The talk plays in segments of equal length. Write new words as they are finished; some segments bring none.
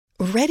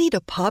Ready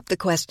to pop the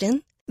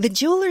question? The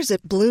jewelers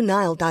at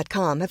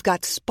BlueNile.com have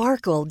got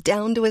sparkle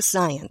down to a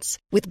science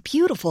with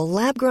beautiful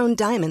lab-grown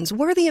diamonds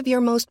worthy of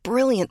your most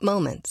brilliant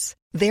moments.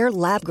 Their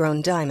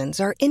lab-grown diamonds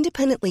are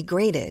independently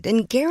graded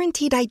and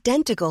guaranteed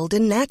identical to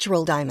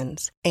natural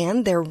diamonds,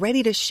 and they're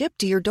ready to ship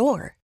to your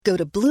door. Go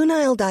to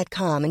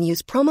BlueNile.com and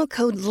use promo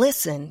code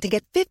LISTEN to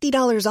get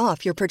 $50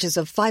 off your purchase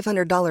of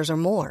 $500 or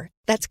more.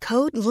 That's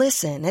code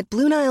LISTEN at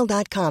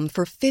BlueNile.com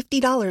for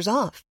 $50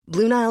 off.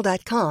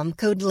 BlueNile.com,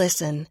 code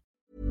LISTEN.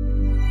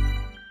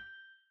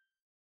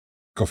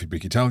 Coffee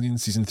Break Italian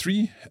Season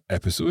 3,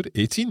 Episode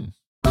 18.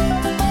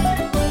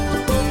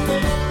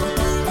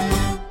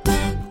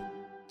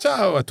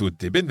 Ciao a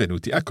tutti,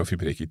 benvenuti a Coffee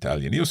Break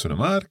Italian. Io sono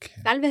Mark.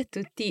 Salve a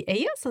tutti, e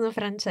io sono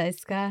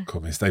Francesca.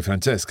 Come stai,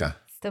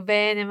 Francesca? Sto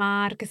bene,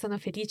 Mark, sono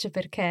felice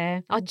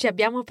perché oggi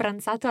abbiamo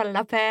pranzato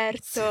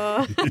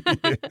all'aperto. Sì.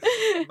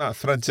 Ma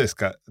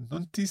Francesca,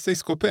 non ti sei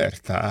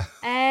scoperta?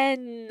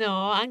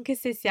 No, anche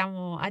se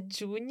siamo a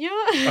giugno,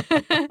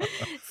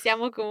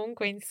 siamo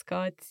comunque in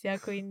Scozia,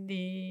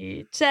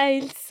 quindi c'è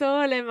il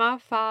sole, ma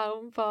fa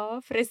un po'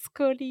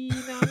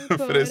 frescolino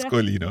ancora.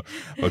 Frescolino.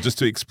 Well, just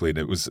to explain,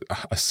 it was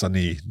a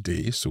sunny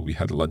day, so we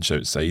had lunch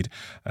outside.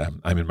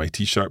 I'm in my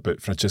t-shirt,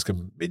 but Francesca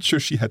made sure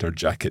she had her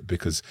jacket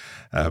because...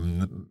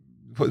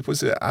 what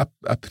was it?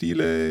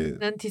 Aprile?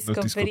 Non ti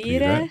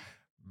scoprire.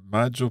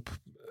 Maggio.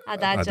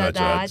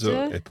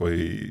 Adagio. E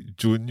poi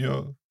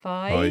giugno.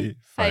 Poi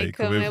fai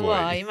come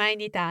vuoi, ma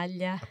in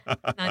Italia,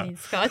 non in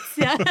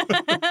Scozia.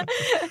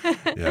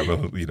 Yeah,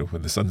 well,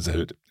 when the sun's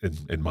out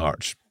in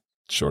March,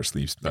 short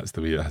sleeves, that's the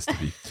way it has to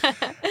be.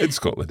 In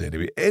Scotland,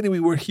 anyway. Anyway,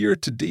 we're here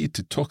today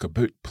to talk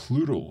about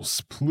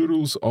plurals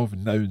of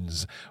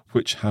nouns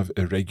which have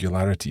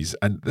irregularities.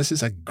 And this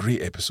is a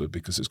great episode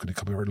because it's going to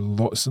cover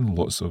lots and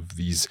lots of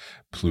these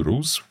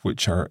plurals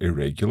which are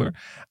irregular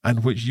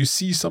and which you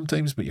see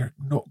sometimes, but you're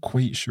not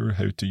quite sure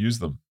how to use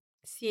them.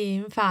 Sì,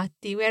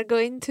 infatti, we are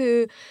going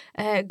to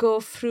go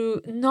through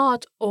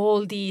not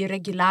all the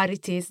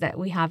irregularities that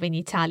we have in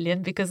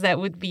Italian, because that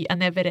would be a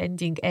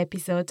never-ending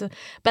episode,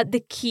 but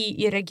the key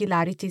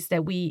irregularities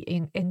that we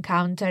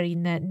encounter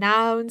in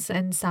nouns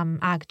and some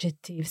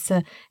adjectives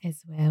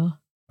as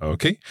well.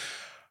 Ok,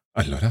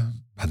 allora,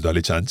 bando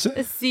alle ciance?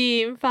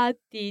 Sì,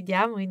 infatti,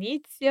 diamo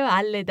inizio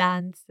alle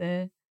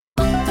danze.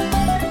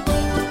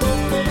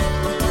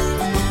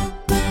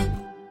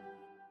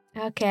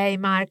 Okay,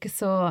 Mark,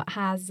 so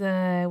as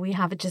we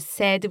have just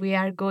said, we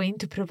are going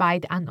to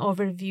provide an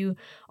overview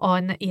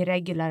on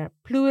irregular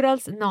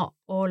plurals, not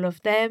all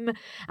of them,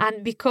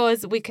 and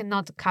because we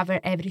cannot cover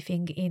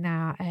everything in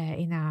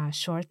a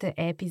short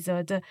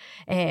episode,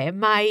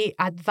 my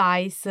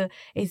advice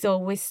is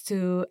always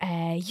to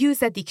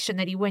use a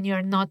dictionary when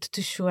you're not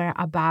too sure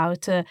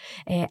about a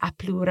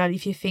plural.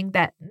 If you think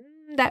that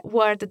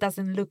word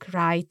doesn't look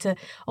right,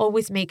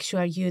 always make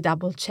sure you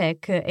double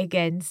check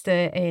against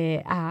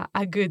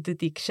a good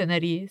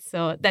dictionary.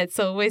 So that's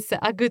always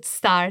a good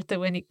start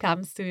when it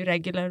comes to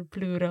irregular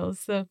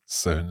plurals.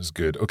 Sounds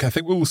good. Okay, I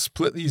think we'll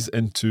split these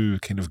into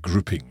kind of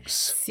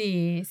groupings.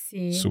 Sì.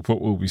 So what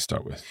will we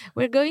start with?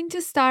 We're going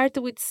to start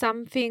with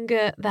something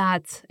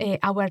that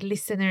our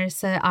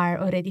listeners are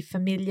already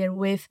familiar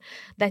with,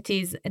 that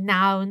is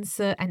nouns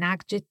and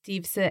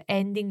adjectives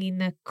ending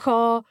in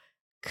ko,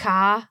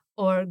 ka,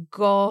 or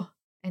go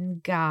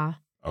and ga.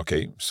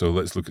 Okay, so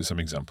let's look at some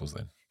examples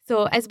then.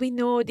 So as we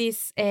know,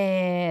 this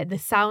the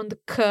sound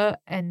k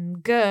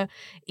and g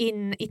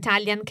in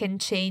Italian can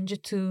change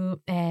to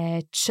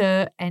ch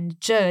and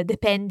j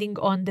depending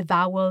on the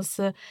vowels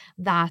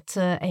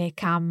that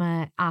come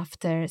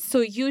after.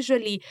 So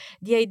usually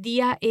the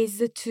idea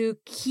is to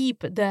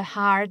keep the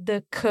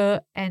hard k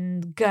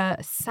and g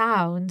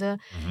sound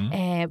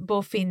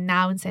both in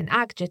nouns and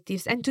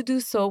adjectives, and to do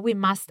so we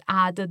must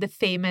add the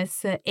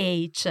famous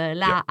h,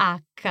 la h.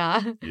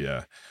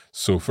 Yeah.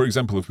 So, for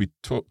example, if we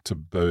talked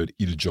about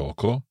il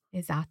gioco.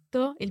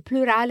 Esatto. Il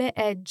plurale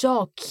è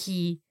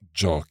giochi.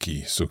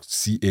 Giochi. So,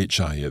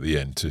 CHI at the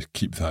end to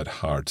keep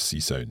that hard C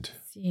sound.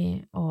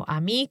 Sì. O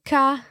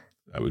amica.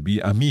 That would be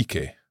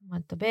amiche.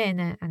 Molto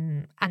bene.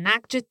 An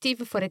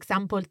adjective, for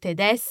example,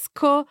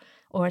 tedesco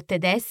or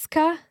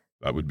tedesca.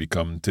 That would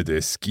become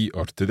tedeschi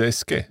or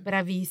tedesche.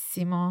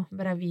 Bravissimo.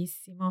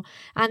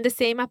 And the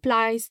same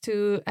applies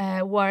to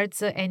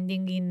words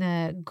ending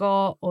in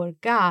go or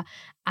ga.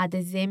 Ad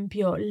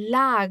esempio,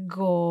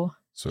 lago.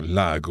 So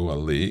lago, a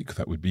lake,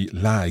 that would be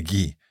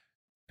laghi.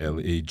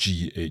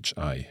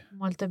 Laghi.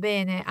 Molto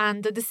bene.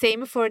 And the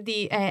same for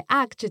the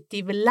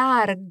adjective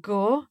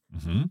largo.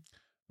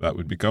 That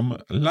would become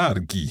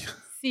larghi.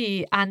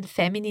 Sì, and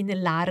feminine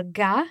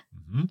larga.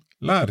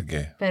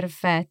 Larghe.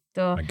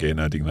 Perfetto. Again,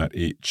 adding that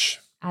H.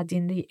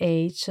 Adding the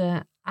H.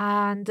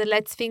 And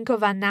let's think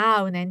of a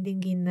noun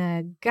ending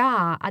in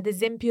ga. Ad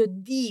esempio,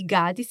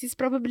 diga. This is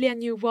probably a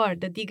new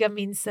word. Diga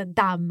means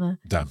dam.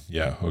 Dam,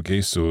 yeah.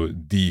 Okay, so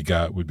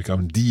diga would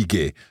become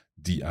dighe.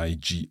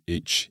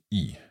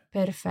 D-I-G-H-E.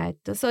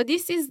 Perfetto. So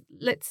this is,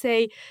 let's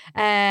say,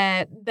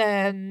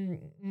 the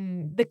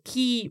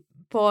key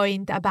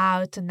point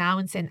about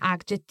nouns and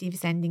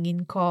adjectives ending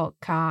in ko,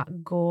 ka,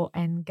 go,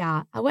 and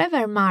ga.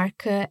 However,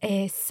 Mark,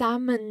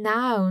 some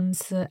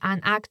nouns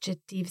and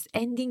adjectives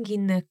ending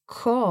in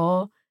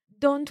ko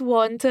don't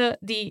want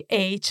the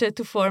H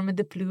to form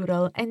the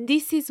plural. And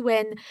this is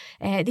when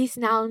these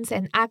nouns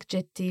and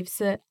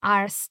adjectives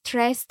are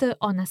stressed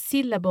on a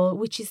syllable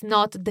which is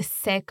not the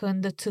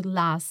second to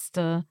last.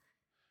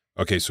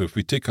 Okay, so if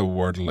we take a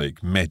word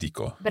like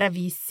medico,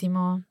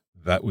 Bravissimo.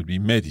 that would be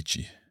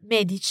medici.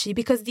 Medici,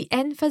 because the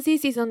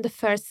emphasis is on the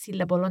first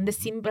syllable, on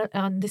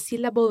the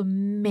syllable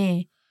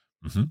me.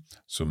 Mm-hmm.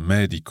 So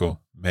medico,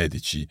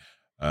 medici.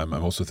 I'm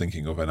also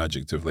thinking of an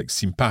adjective like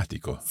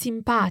simpatico.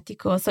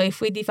 Simpatico. So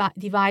if we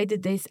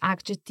divide this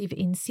adjective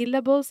in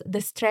syllables,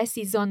 the stress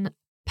is on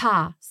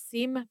pa,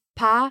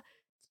 simpatico.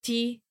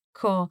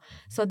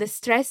 So the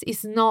stress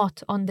is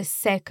not on the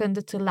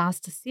second to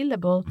last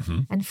syllable. Mm-hmm.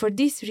 And for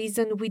this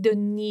reason, we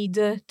don't need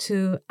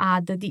to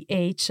add the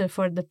H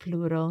for the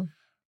plural.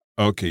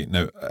 Okay,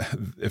 now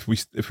if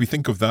we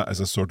think of that as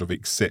a sort of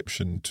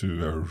exception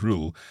to our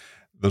rule,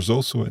 there's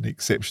also an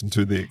exception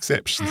to the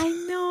exception. I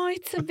know,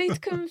 it's a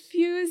bit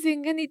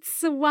confusing, and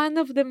it's one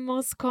of the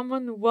most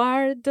common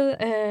words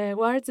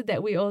that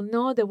we all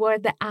know, the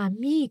word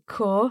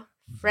amico,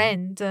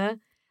 friend.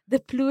 The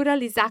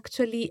plural is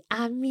actually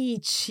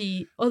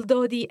amici,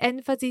 although the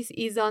emphasis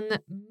is on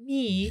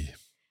me.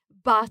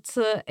 But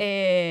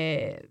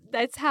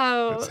that's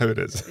how it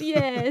is.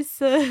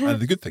 Yes. And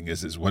the good thing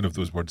is, it's one of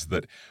those words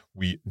that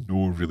we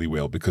know really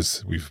well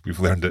because we've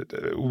learned it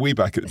way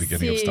back at the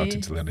beginning of starting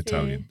to learn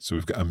Italian. So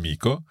we've got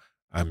amico,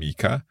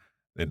 amica,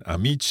 then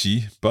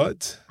amici,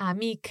 but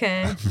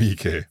amiche.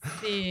 Amiche.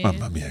 Sì,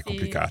 Mamma mia, è sì.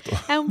 complicato.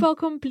 È un po'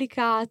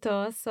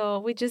 complicato, so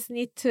we just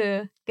need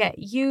to get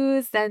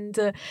used, and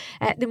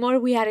the more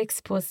we are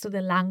exposed to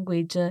the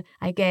language,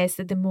 I guess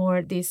the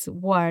more these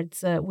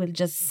words will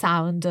just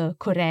sound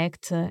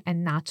correct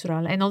and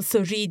natural. And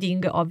also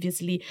reading,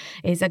 obviously,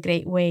 is a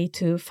great way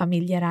to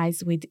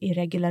familiarize with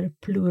irregular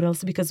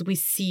plurals because we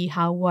see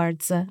how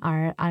words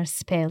are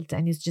spelled,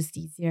 and it's just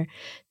easier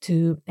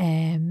to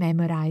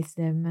memorize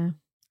them.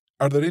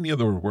 Are there any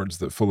other words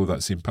that follow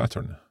that same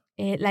pattern?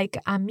 Like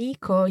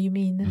amico, you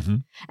mean? Mm-hmm.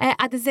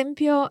 Ad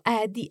esempio,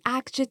 the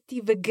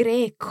adjective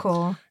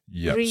greco.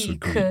 Yep, Greek. so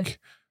Greek.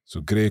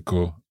 So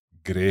greco,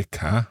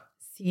 greca,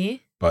 Sì.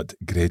 but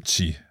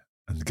greci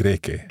and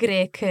greke.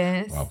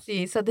 Greke, Wow.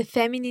 sì. So the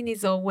feminine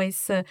is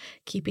always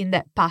keeping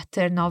that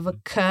pattern of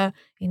k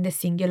in the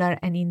singular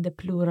and in the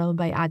plural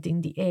by adding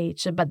the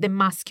H, but the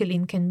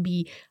masculine can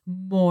be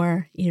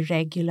more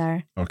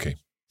irregular. Okay.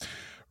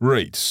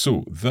 Right,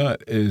 so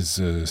that is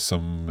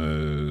some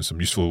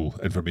useful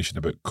information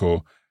about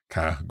ko,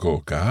 ka, go,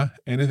 ga.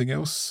 Anything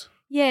else?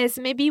 Yes,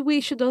 maybe we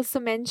should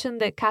also mention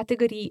the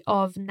category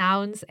of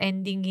nouns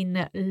ending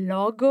in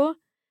logo,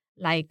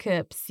 like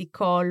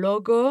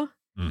psicologo,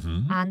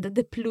 Mm-hmm. and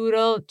the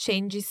plural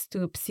changes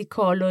to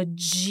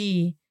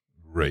psychology.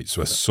 Right,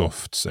 so a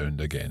soft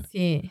sound again.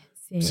 Sì,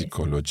 sì.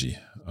 Psychology.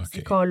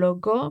 Okay.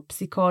 Psicologo,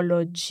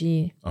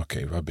 psychology.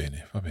 Okay, va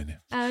bene, va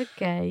bene.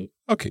 Okay.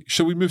 Okay,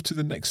 shall we move to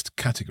the next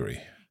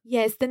category?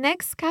 Yes, the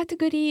next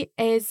category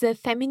is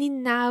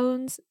feminine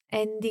nouns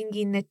ending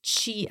in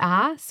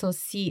cia, so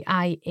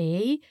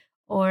CIA,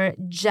 or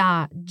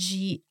ja,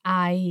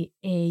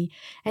 G-I-A.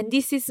 And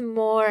this is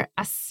more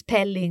a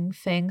spelling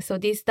thing, so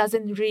this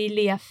doesn't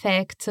really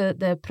affect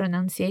the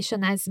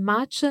pronunciation as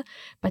much,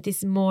 but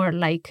it's more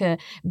like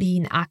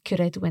being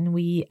accurate when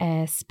we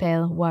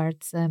spell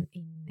words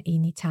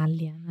in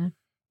Italian.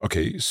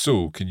 Okay,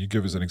 so can you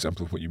give us an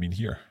example of what you mean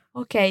here?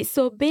 Okay,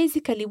 so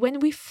basically when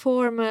we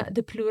form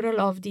the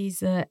plural of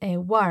these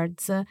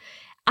words,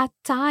 at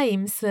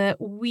times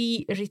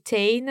we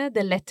retain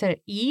the letter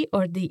E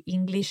or the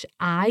English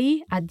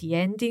I at the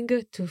ending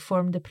to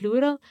form the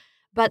plural,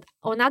 but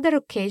on other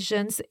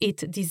occasions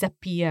it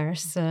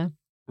disappears.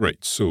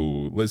 Right,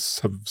 so let's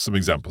have some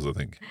examples, I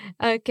think.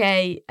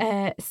 Okay,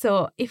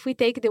 so if we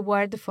take the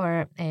word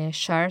for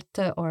shirt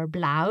or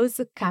blouse,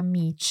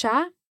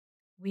 camicia,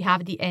 we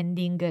have the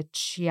ending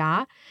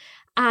cia,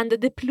 and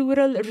the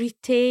plural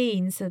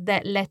retains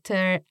that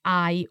letter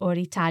I or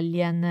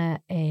Italian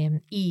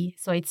E.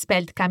 So it's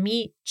spelled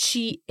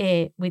camicie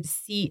with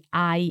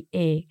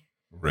C-I-A.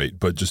 Right,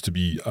 but just to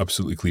be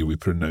absolutely clear, we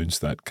pronounce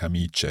that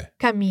camice.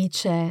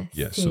 Camice.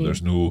 Yeah, sì. so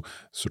there's no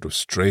sort of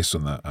stress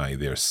on that I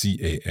there,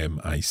 C-A-M-I-C-I-E,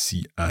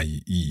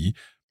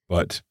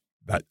 but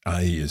that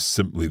I is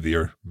simply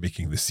there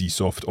making the C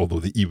soft, although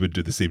the E would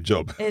do the same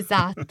job.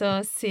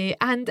 Esatto, sì.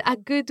 And a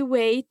good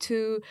way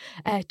to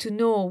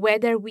know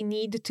whether we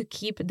need to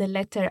keep the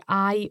letter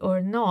I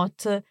or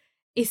not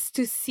is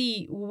to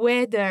see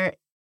whether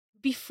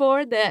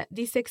before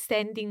this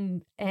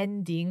extending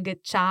ending,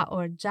 cha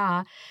or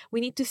ja,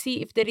 we need to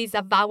see if there is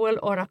a vowel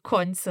or a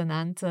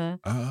consonant.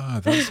 Ah,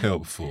 that's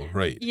helpful,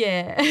 right.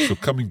 Yeah. So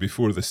coming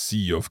before the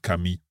C of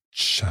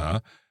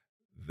camicia,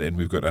 then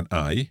we've got an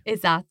I.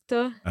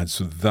 Esatto. And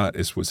so that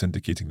is what's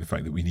indicating the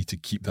fact that we need to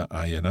keep that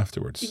I in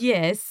afterwards.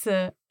 Yes.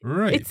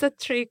 Right. It's a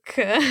trick.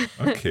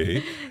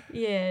 Okay.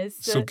 Yes.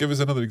 So give us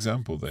another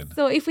example then.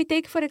 So if we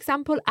take, for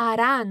example,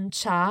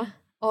 arancia,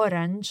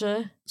 orange.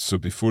 So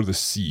before the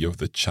C of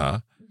the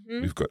cha,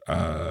 we've got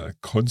a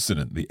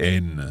consonant, the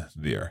N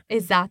there.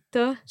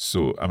 Esatto.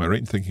 So am I right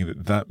in thinking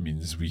that that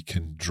means we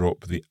can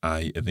drop the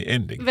I in the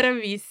ending?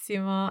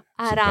 Bravissimo.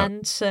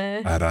 Arance.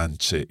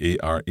 Arance,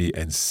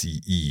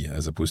 A-R-A-N-C-E,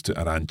 as opposed to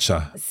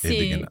arancia,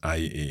 ending in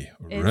I-A.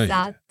 Right.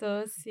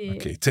 Esatto, sì.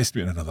 Okay, test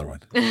me on another one.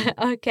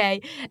 Okay.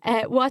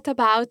 What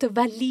about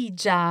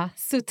valigia,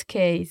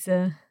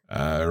 suitcase?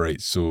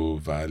 Right, so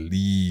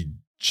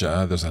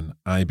valigia, there's an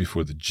I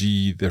before the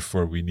G,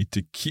 therefore we need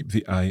to keep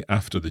the I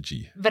after the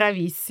G.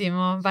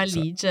 Bravissimo,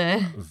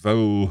 valigie.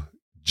 Vowel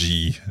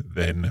G,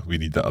 then we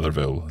need the other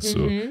vowel.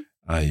 So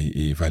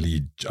I-A,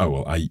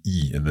 valigia,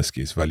 I-E in this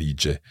case,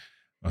 valigie.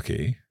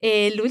 Okay.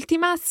 E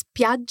l'ultima,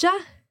 spiaggia?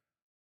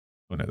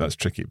 Oh, no, that's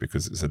tricky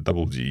because it's a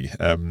double G.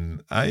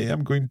 I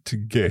am going to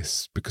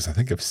guess, because I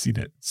think I've seen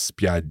it,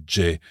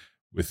 spiagge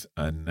with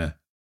an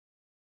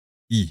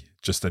E,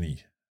 just an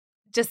E.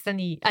 Just an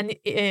E, an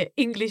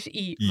English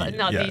E, but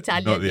not the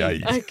Italian not the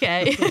E. I.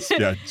 Okay.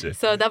 Spiagge.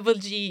 So double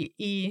G,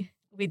 E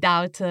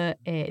without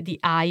the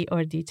I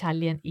or the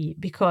Italian E,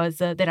 because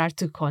there are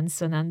two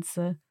consonants.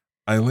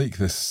 I like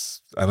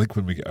this. I like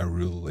when we get a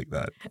rule like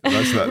that.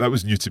 That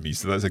was new to me,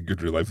 so that's a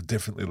good rule. I've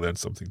definitely learned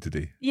something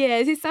today.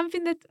 Yes, it's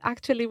something that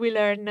actually we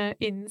learn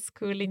in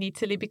school in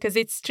Italy, because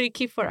it's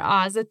tricky for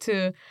us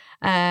to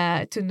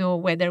know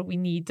whether we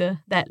need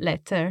that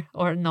letter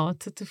or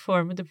not to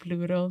form the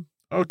plural.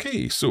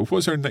 Okay, so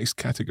what's our next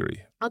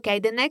category? Okay,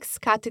 the next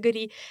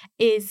category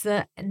is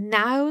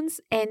nouns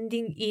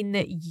ending in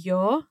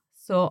io,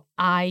 so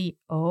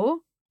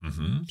I-O.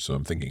 So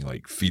I'm thinking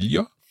like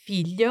figlio.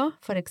 Figlio,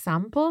 for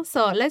example.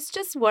 So let's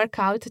just work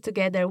out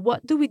together.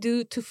 What do we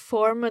do to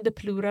form the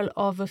plural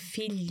of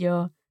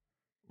figlio?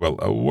 Well,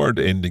 a word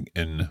ending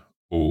in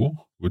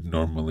O would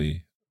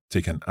normally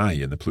take an I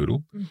in the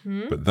plural,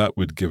 but that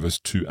would give us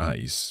two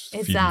I's.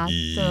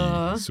 Figli.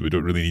 Esatto. So we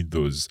don't really need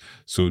those.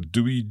 So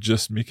do we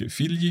just make it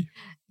figli?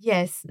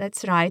 Yes,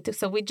 that's right.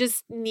 So we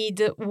just need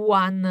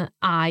one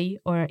I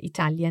or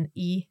Italian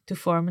E to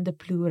form the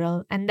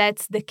plural. And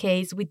that's the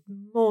case with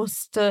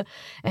most of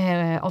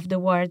the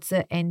words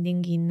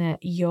ending in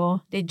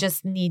io. They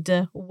just need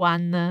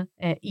one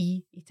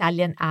E,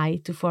 Italian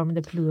I, to form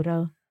the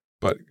plural.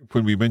 But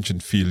when we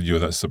mentioned figlio,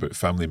 that's about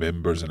family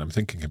members, and I'm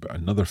thinking about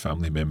another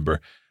family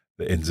member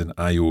that ends in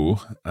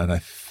IO, and I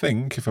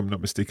think, if I'm not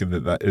mistaken,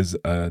 that is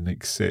an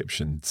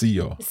exception,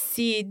 zio.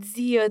 Sì,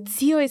 zio.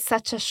 Zio is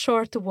such a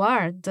short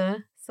word.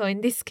 So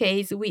in this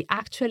case, we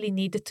actually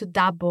need to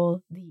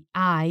double the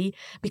I,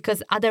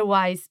 because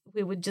otherwise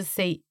we would just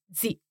say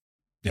zi.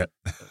 Yeah.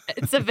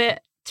 It's a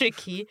bit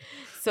tricky.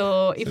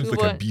 So if Sounds we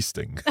like a bee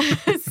sting.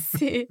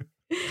 sì.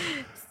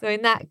 So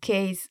in that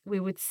case, we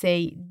would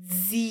say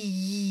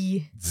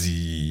zii.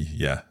 Zii,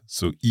 yeah.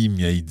 So I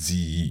miei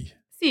zii.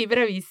 Sì,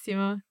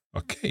 bravissimo.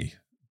 Okay.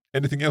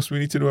 Anything else we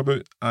need to know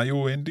about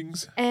IO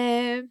endings?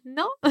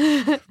 No.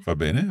 Va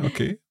bene,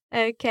 okay.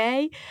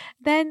 Okay.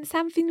 Then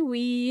something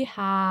we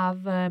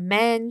have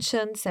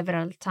mentioned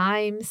several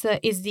times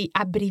is the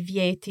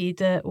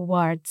abbreviated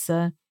words.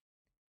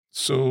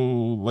 So,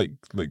 like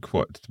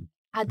what?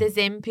 Ad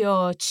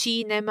esempio,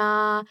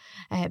 cinema,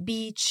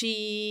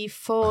 bici,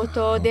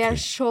 photo, they are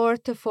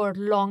short for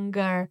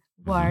longer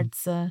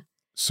words.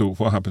 So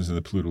what happens in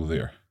the plural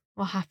there?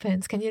 What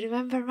happens? Can you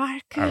remember,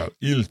 Mark?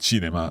 Il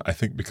cinema, I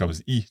think,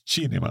 becomes I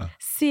cinema.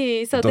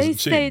 Sì, so they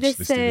stay the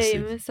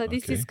same. So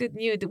this is good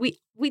news.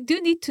 We do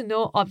need to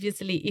know,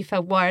 obviously, if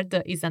a word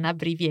is an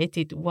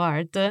abbreviated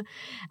word.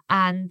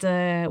 And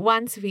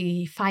once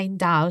we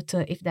find out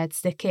if that's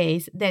the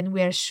case, then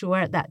we are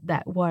sure that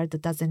that word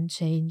doesn't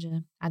change.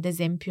 Ad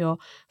esempio,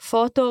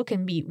 photo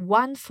can be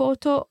one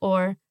photo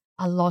or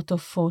a lot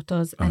of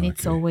photos, and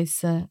it's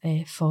always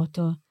a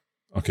photo.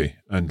 Okay,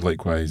 and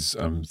likewise,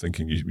 I'm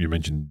thinking you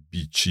mentioned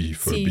bici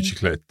for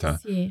bicicletta.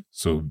 Sì.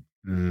 So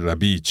la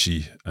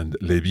bici and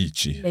le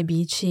bici. Le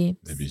bici.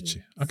 Le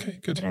bici. Okay,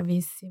 good.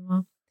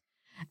 Bravissimo.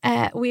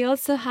 We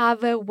also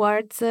have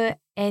words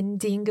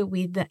ending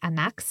with an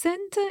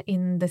accent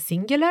in the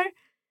singular.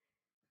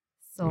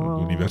 So,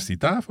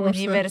 Università, forse?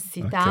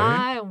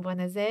 Università è un buon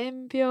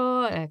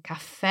esempio.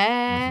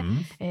 Caffè,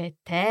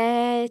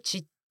 tè,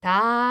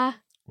 città.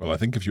 Well, I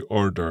think if you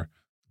order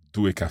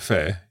due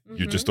caffè,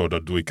 you just order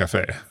due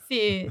caffè.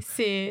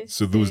 Sì.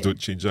 So those don't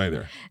change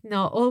either.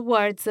 No, all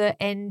words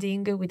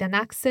ending with an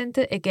accent,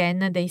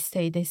 again, they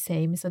stay the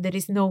same. So there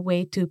is no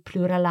way to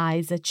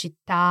pluralize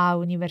città,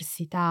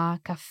 università,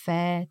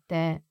 caffè,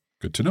 tè.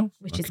 Good to know.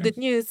 Which is good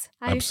news.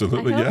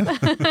 Absolutely, I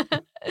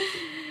hope.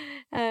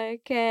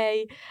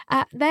 Okay.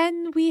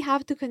 Then we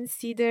have to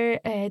consider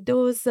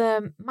those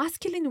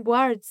masculine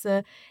words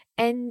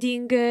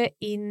ending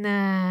in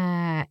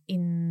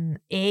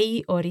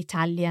A or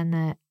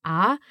Italian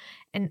A.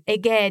 And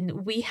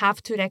again, we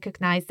have to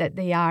recognize that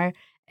they are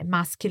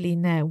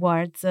masculine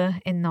words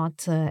and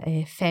not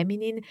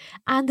feminine,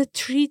 and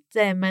treat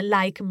them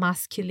like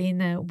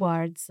masculine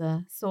words.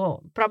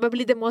 So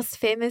probably the most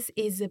famous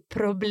is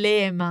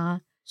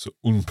problema. So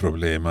un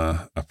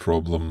problema, a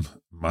problem,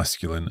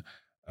 masculine.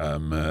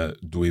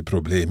 Due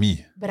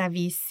problemi.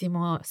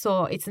 Bravissimo.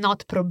 So it's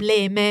not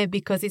probleme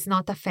because it's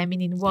not a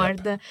feminine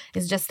word. Yep.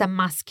 It's just a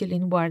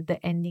masculine word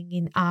ending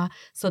in a.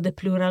 So the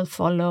plural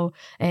follows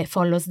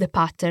the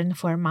pattern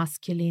for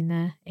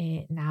masculine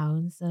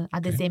nouns.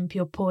 Ad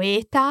esempio,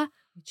 poeta,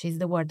 which is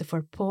the word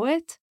for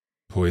poet.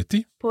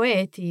 Poeti.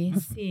 Poeti,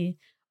 sì.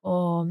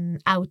 O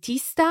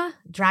autista,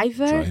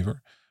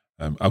 driver.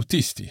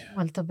 Autisti.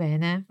 Molto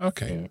bene.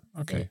 Ok.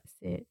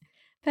 Sì.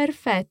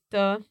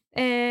 Perfetto.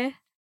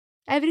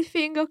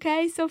 Everything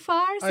okay so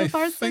far? So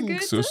far, so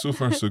good? So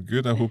far, so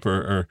good. I hope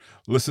our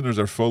listeners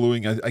are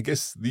following. I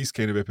guess these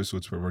kind of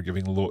episodes where we're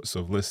giving lots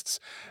of lists,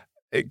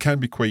 it can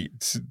be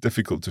quite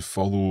difficult to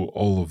follow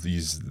all of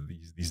these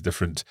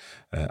different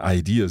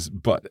ideas.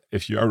 But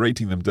if you are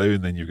writing them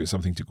down, then you've got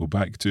something to go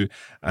back to.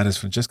 And as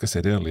Francesca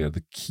said earlier,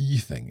 the key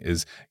thing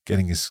is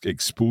getting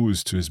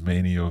exposed to as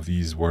many of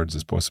these words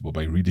as possible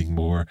by reading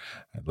more,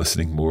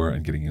 listening more,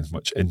 and getting as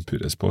much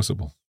input as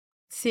possible.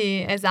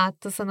 Sì,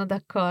 esatto, sono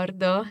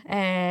d'accordo.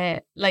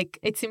 Like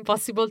it's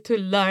impossible to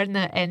learn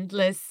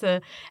endless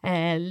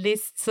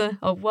lists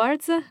of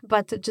words,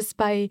 but just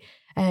by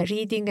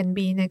reading and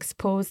being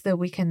exposed,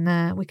 we can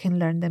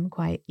learn them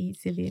quite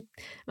easily.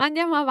 Ma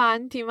andiamo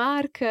avanti,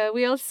 Mark.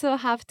 We also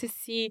have to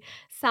see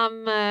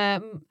some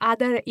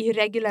other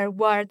irregular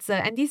words,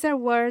 and these are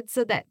words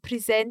that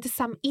present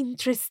some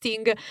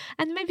interesting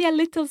and maybe a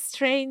little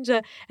strange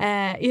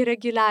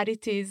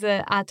irregularities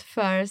at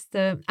first.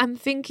 I'm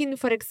thinking,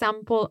 for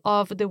example,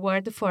 of the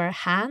word for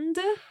hand.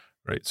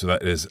 Right, so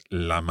that is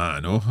la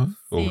mano,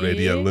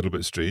 already a little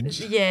bit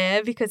strange.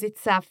 Yeah, because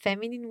it's a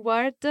feminine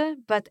word,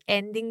 but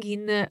ending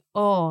in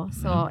o.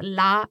 So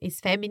la is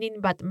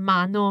feminine, but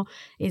mano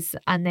is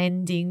an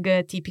ending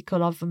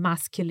typical of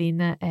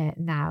masculine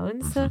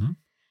nouns.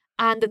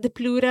 And the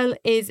plural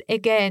is,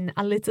 again,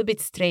 a little bit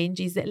strange,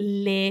 is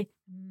le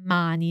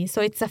mani.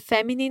 So it's a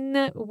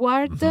feminine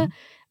word,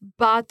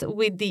 but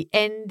with the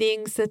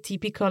endings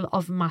typical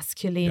of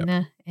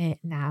masculine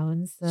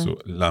nouns. So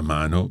la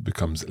mano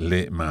becomes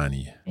le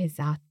mani.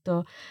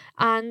 Esatto.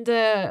 And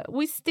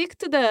we stick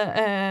to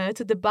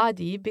the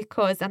body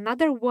because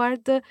another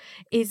word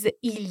is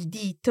il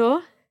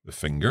dito. The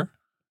finger.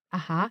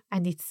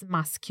 And it's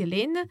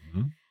masculine.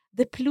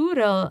 The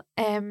plural,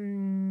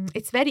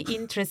 it's very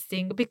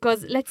interesting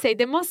because, let's say,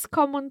 the most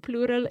common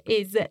plural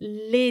is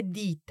le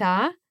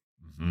dita.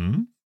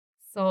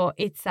 So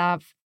it's a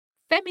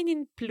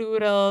feminine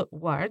plural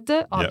word,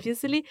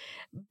 obviously,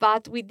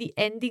 but with the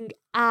ending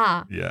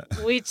a,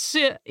 which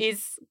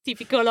is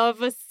typical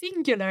of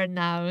singular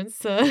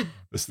nouns.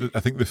 I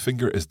think the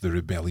finger is the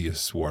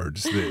rebellious word.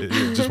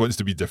 It just wants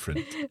to be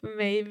different.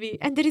 Maybe.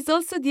 And there is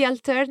also the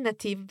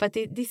alternative, but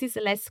this is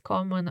less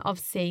common, of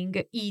saying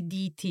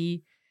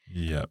idt.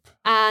 Yep.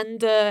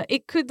 And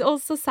it could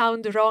also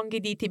sound wrong,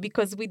 iditi,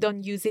 because we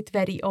don't use it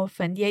very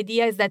often. The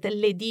idea is that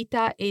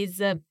ledita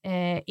is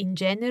in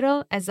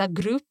general as a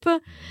group,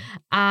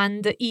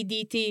 and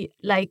iditi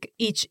like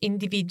each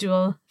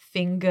individual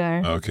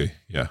finger. Okay,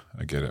 yeah,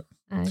 I get it.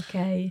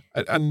 Okay.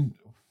 And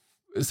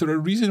is there a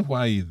reason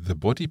why the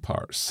body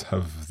parts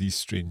have these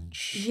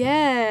strange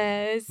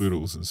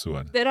plurals and so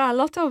on? There are a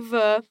lot of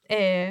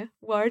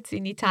words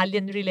in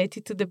Italian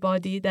related to the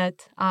body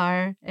that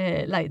are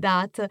like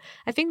that.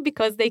 I think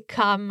because they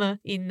come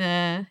in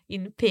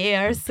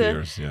pairs,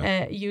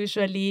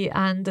 usually,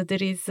 and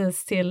there is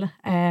still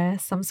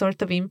some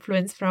sort of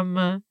influence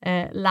from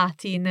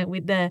Latin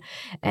with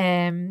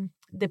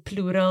the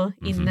plural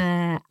in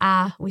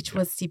a, which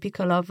was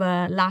typical of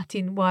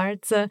Latin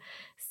words.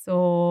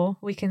 So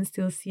we can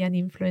still see an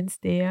influence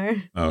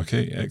there.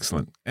 Okay,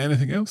 excellent.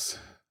 Anything else?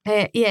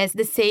 Yes,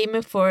 the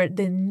same for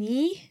the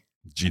knee.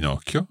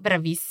 Ginocchio.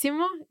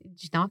 Bravissimo,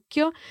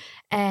 ginocchio.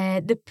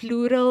 The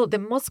plural, the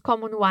most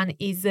common one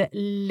is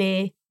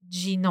le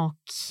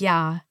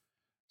ginocchia.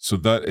 So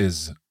that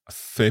is a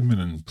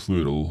feminine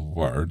plural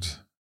word,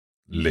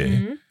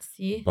 le,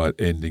 but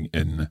ending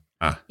in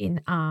a.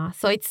 In a.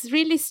 So it's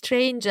really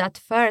strange at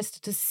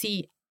first to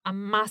see a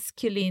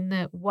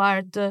masculine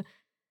word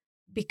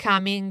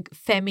becoming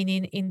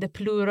feminine in the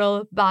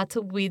plural, but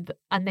with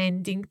an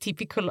ending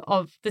typical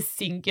of the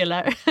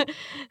singular.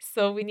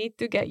 So we need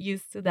to get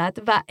used to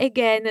that. But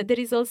again, there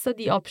is also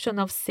the option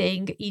of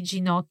saying I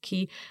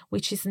ginocchi,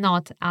 which is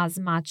not as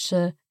much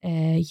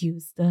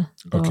used.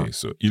 Okay,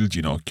 so il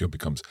ginocchio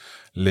becomes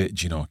le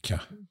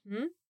ginocchia.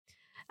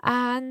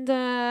 And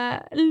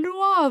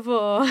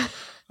l'uovo.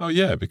 Oh,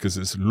 yeah, because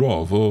it's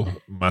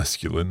l'uovo,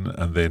 masculine,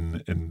 and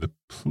then in the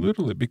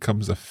plural it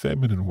becomes a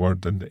feminine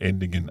word and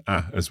ending in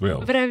a as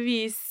well.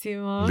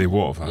 Bravissimo. Le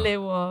uova. Le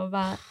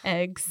uova,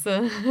 eggs.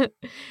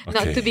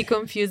 Not to be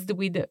confused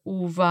with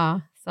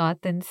uva. So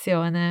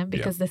attenzione,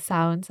 because the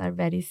sounds are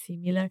very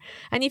similar.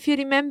 And if you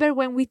remember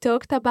when we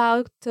talked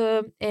about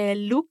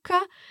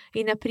Lucca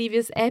in a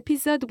previous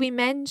episode, we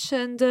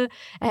mentioned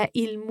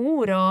il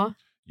muro.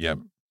 Yeah.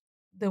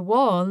 The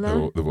wall.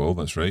 The wall,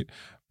 that's right.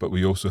 But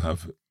we also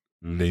have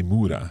le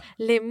mura.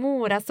 Le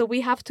mura. So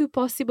we have two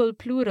possible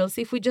plurals.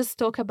 If we just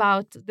talk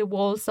about the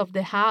walls of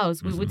the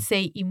house, we would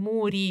say I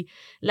muri,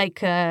 like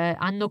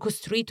hanno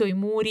costruito I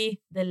muri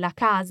della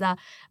casa.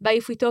 But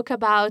if we talk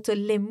about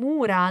le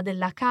mura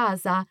della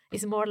casa,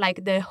 it's more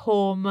like the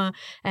home,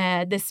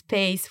 the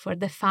space for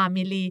the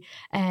family.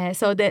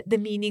 So the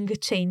meaning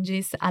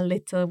changes a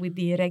little with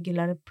the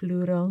irregular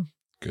plural.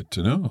 Good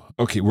to know.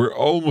 Okay, we're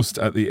almost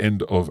at the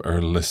end of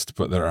our list,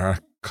 but there are a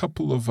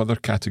couple of other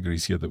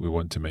categories here that we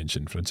want to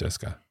mention,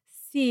 Francesca.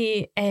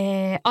 Sì,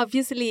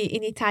 obviously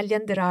in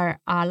Italian there are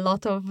a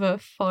lot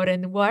of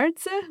foreign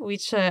words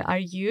which are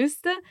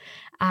used,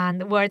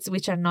 and words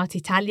which are not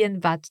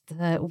Italian, but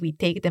we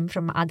take them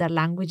from other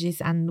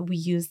languages and we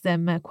use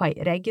them quite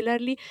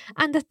regularly.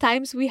 And at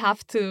times we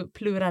have to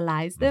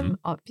pluralize them,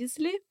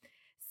 obviously.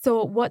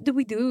 So what do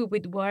we do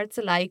with words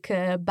like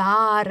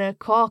bar,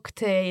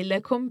 cocktail,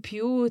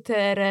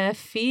 computer,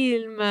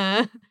 film?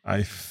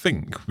 I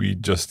think we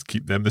just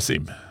keep them the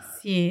same.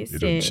 Sì, They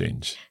don't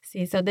change.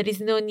 Sì, so there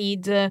is no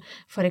need,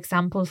 for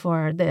example,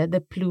 for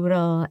the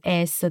plural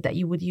S that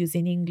you would use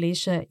in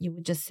English. You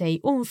would just say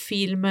un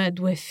film,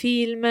 due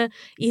film,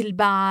 il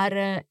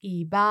bar,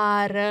 I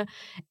bar.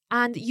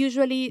 And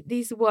usually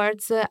these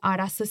words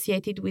are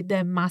associated with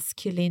the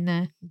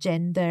masculine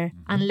gender,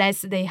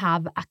 unless they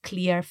have a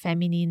clear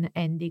feminine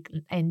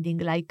ending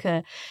like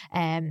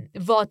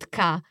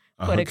vodka.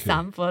 For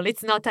example,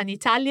 it's not an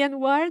Italian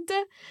word,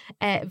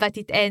 but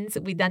it ends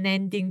with an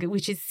ending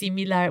which is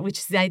similar, which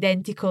is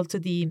identical to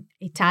the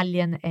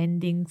Italian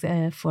endings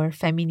for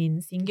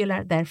feminine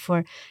singular.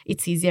 Therefore,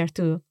 it's easier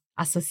to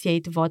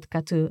associate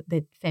vodka to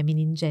the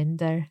feminine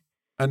gender.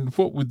 And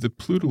what would the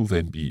plural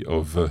then be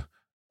of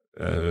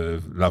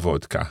la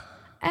vodka?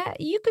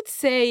 You could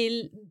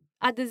say,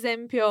 ad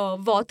esempio,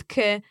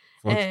 vodka.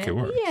 Vodka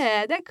works.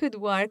 Yeah, that could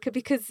work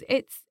because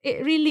it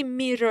really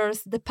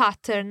mirrors the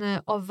pattern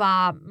of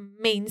a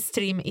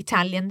mainstream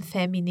Italian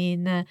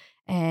feminine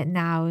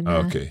noun.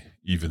 Okay,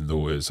 even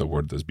though it's a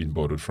word that's been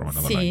borrowed from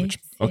another language.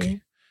 Sì.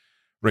 Okay.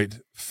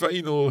 Right,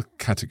 final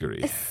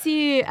category.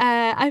 See,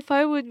 I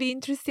thought it would be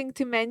interesting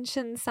to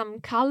mention some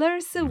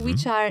colors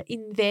which are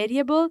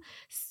invariable,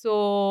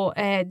 so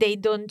they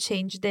don't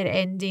change their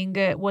ending,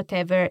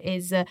 whatever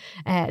is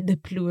the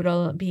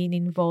plural being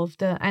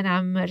involved. And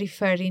I'm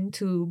referring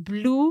to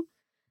blue,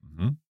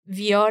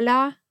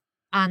 viola,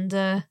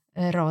 and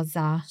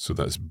rosa. So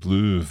that's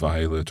blue,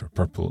 violet, or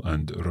purple,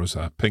 and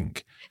rosa,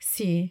 pink.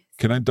 Sì.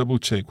 Can I double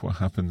check what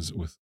happens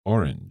with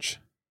orange?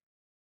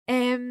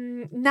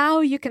 Now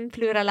you can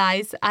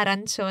pluralize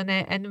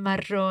arancione and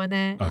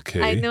marrone.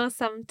 Okay. I know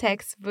some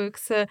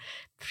textbooks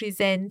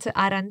present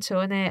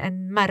arancione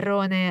and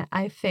marrone,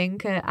 I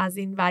think, as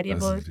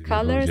invariable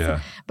colors,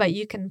 but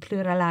you can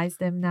pluralize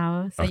them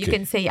now. So you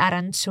can say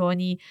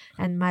arancioni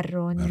and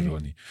marroni.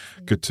 Marroni.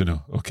 Good to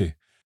know. Okay.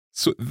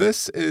 So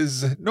this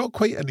is not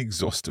quite an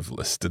exhaustive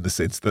list in the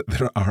sense that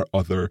there are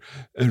other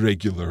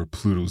irregular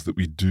plurals that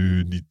we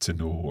do need to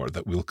know or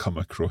that we'll come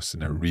across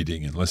in our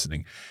reading and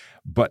listening.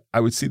 But I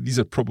would say these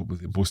are probably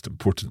the most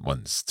important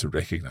ones to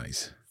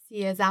recognise.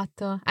 Sì,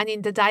 esatto. And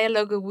in the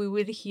dialogue, we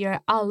will hear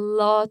a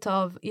lot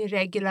of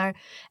irregular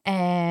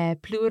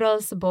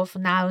plurals, both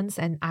nouns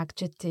and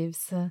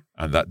adjectives.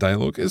 And that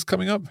dialogue is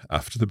coming up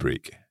after the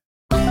break.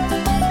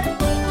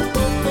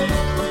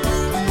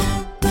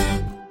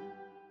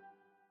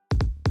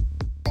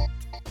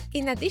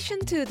 In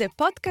addition to the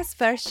podcast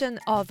version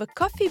of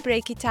Coffee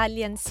Break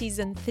Italian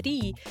Season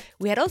 3,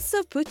 we are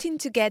also putting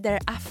together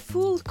a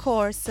full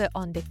course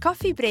on the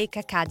Coffee Break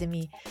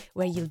Academy,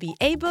 where you'll be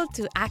able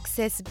to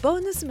access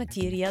bonus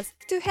materials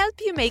to help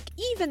you make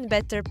even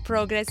better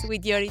progress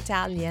with your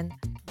Italian.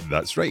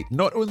 That's right.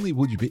 Not only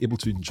will you be able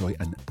to enjoy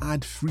an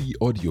ad-free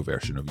audio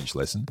version of each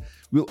lesson,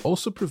 we'll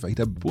also provide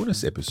a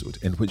bonus episode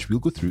in which we'll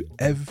go through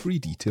every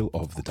detail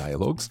of the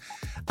dialogues,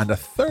 and a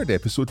third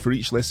episode for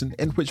each lesson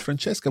in which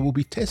Francesca will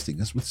be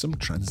testing us with some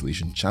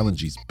translation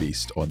challenges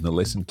based on the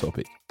lesson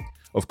topic.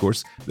 Of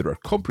course, there are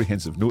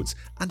comprehensive notes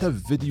and a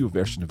video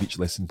version of each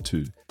lesson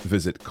too.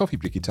 Visit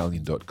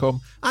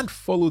coffeebreakitalian.com and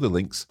follow the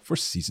links for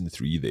Season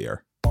 3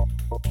 there.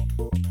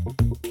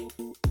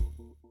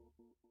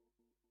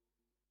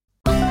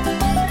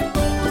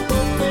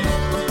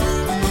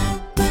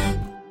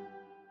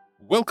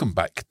 Welcome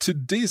back.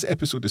 Today's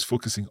episode is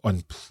focusing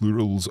on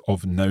plurals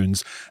of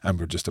nouns, and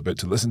we're just about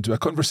to listen to a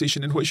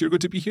conversation in which you're going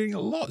to be hearing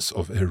lots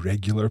of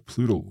irregular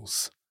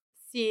plurals.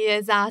 Sì,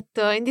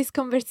 esatto. In this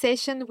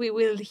conversation, we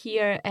will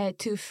hear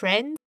two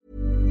friends.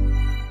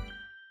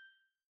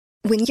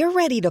 When you're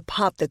ready to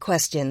pop the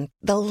question,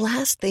 the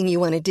last thing you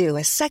want to do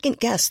is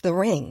second-guess the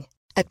ring.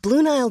 At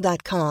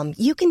BlueNile.com,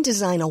 you can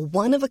design a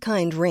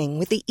one-of-a-kind ring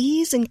with the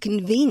ease and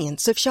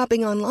convenience of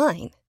shopping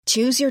online.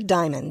 Choose your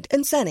diamond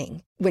and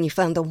setting. When you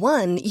find the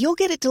one, you'll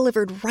get it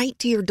delivered right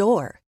to your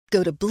door.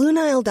 Go to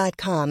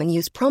BlueNile.com and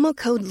use promo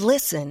code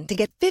LISTEN to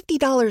get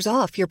 $50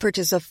 off your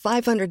purchase of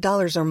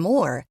 $500 or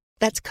more.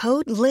 That's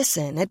code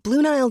LISTEN at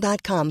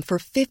BlueNile.com for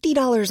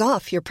 $50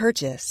 off your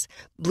purchase.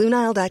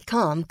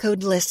 BlueNile.com,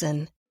 code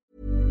LISTEN.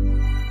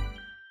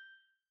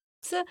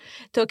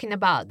 talking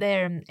about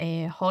their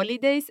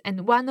holidays,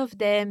 and one of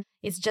them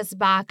is just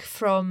back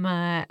from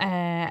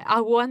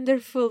a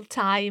wonderful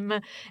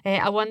time,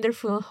 a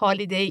wonderful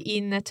holiday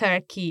in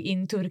Turkey,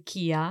 in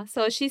Turkey.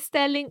 So she's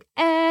telling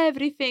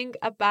everything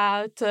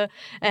about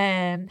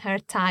her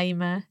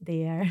time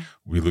there.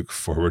 We look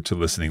forward to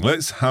listening.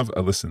 Let's have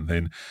a listen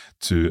then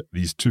to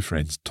these two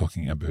friends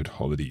talking about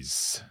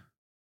holidays.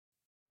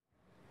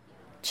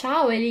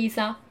 Ciao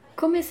Elisa,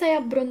 come sei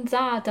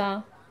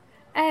abbronzata?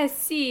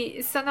 Sì,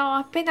 sono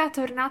appena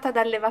tornata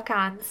dalle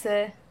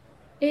vacanze.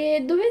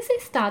 E dove sei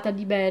stata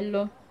di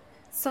bello?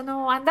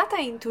 Sono andata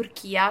in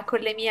Turchia con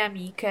le mie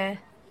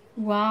amiche.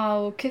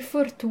 Wow, che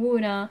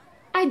fortuna!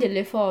 Hai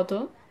delle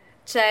foto?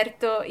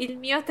 Certo, il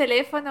mio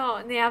telefono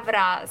ne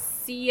avrà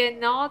sì e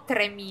no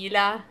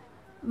 3000.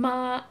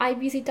 Ma hai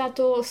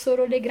visitato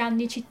solo le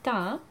grandi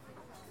città?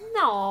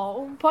 No,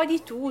 un po'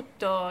 di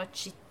tutto.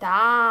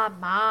 Città,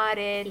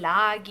 mare,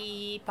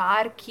 laghi,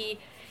 parchi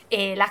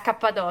e la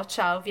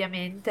Cappadocia,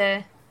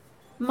 ovviamente.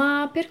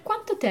 Ma per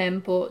quanto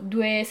tempo?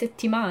 2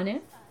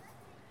 settimane?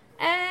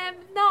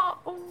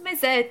 No, un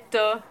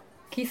mesetto.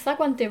 Chissà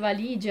quante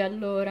valigie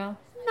allora.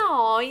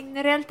 No,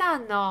 in realtà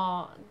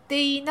no.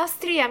 Dei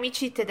nostri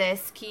amici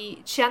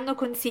tedeschi ci hanno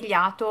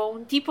consigliato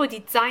un tipo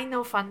di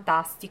zaino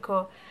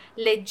fantastico,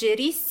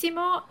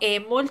 leggerissimo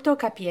e molto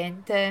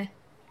capiente.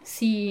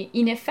 Sì,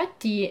 in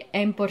effetti è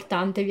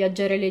importante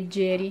viaggiare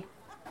leggeri.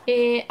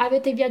 E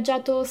avete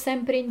viaggiato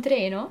sempre in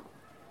treno?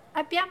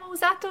 Abbiamo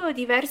usato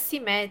diversi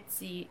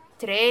mezzi,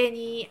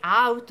 treni,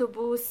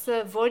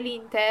 autobus, voli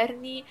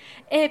interni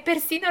e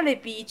persino le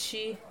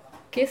bici.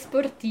 Che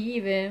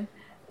sportive!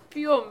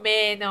 Più o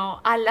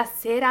meno, alla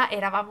sera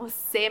eravamo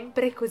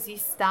sempre così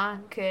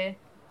stanche.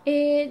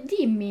 E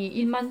dimmi,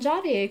 il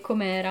mangiare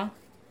com'era?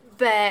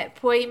 Beh,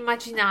 puoi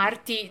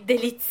immaginarti,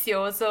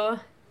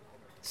 delizioso.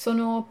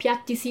 Sono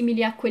piatti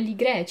simili a quelli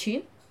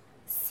greci?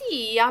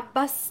 Sì,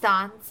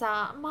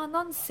 abbastanza, ma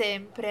non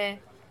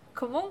sempre.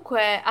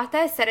 Comunque, a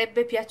te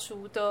sarebbe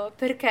piaciuto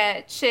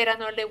perché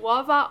c'erano le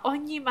uova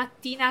ogni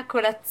mattina a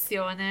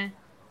colazione.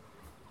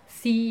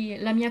 Sì,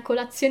 la mia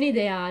colazione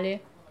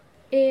ideale.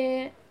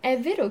 E è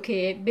vero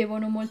che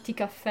bevono molti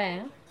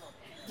caffè?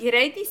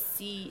 Direi di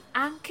sì,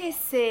 anche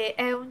se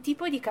è un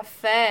tipo di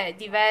caffè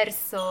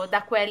diverso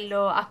da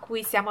quello a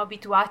cui siamo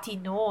abituati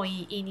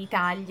noi in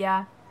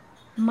Italia.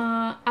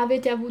 Ma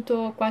avete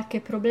avuto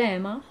qualche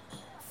problema?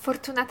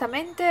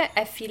 Fortunatamente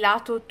è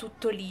filato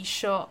tutto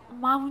liscio,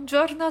 ma un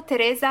giorno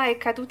Teresa è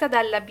caduta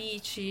dalla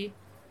bici.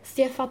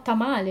 Si è fatta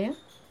male?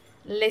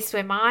 Le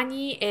sue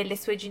mani e le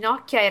sue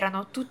ginocchia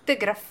erano tutte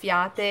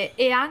graffiate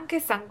e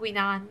anche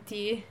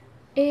sanguinanti.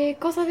 E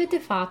cosa avete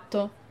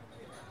fatto?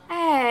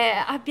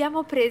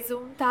 Abbiamo preso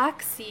un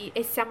taxi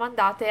e siamo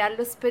andate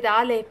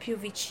all'ospedale più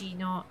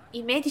vicino.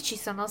 I medici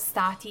sono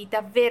stati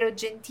davvero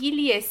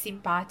gentili e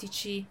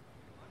simpatici.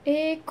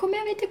 E come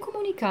avete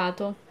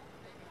comunicato?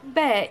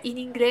 Beh, in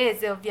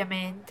inglese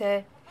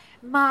ovviamente.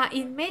 Ma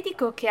il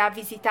medico che ha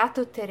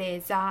visitato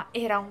Teresa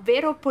era un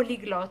vero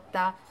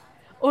poliglotta.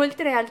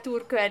 Oltre al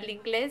turco e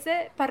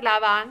all'inglese,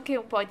 parlava anche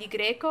un po' di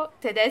greco,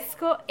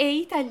 tedesco e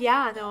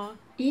italiano.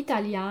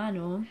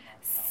 Italiano?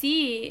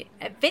 Sì,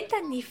 20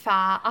 anni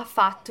fa ha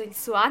fatto il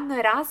suo anno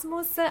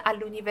Erasmus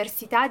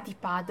all'Università di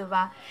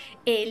Padova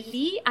e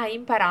lì ha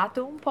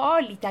imparato un po'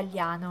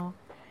 l'italiano.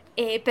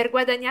 E per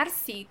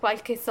guadagnarsi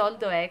qualche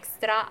soldo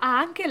extra ha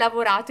anche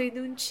lavorato in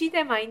un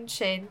cinema in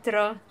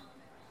centro.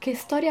 Che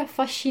storia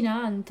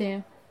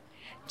affascinante!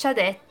 Ci ha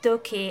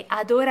detto che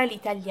adora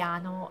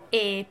l'italiano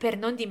e, per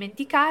non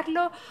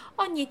dimenticarlo,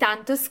 ogni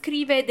tanto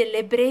scrive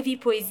delle brevi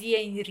poesie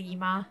in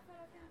rima.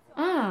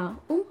 Ah,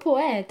 un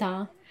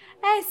poeta!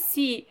 Eh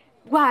sì,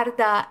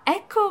 guarda,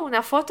 ecco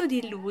una foto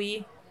di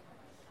lui.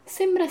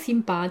 Sembra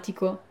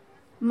simpatico.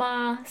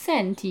 Ma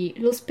senti,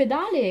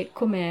 l'ospedale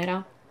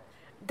com'era?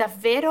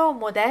 Davvero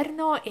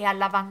moderno e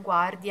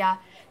all'avanguardia.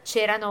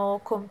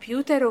 C'erano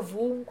computer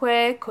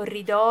ovunque,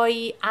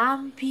 corridoi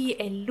ampi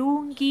e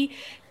lunghi,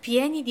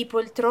 pieni di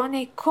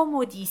poltrone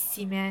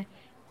comodissime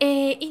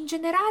e in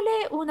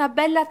generale una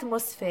bella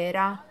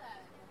atmosfera.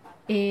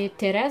 E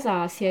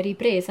Teresa si è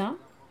ripresa?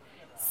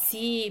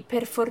 Sì,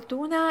 per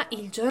fortuna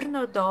il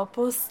giorno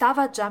dopo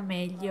stava già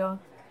meglio.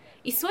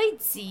 I suoi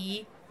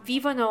zii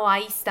vivono a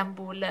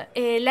Istanbul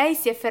e lei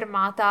si è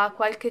fermata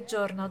qualche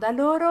giorno da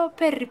loro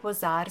per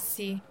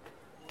riposarsi.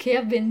 Che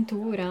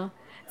avventura!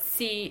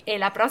 Sì, e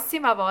la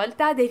prossima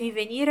volta devi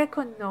venire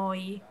con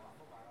noi.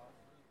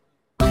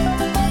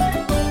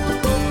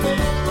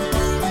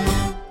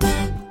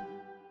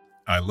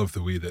 I love the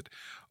way that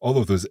all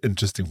of those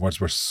interesting words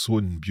were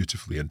sewn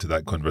beautifully into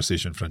that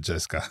conversation,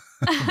 Francesca.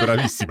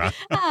 Bravissima.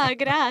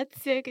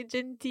 Grazie, che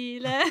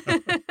gentile.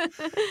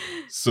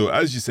 So,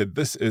 as you said,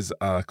 this is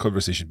a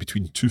conversation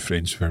between two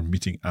friends who are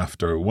meeting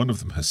after one of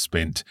them has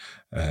spent,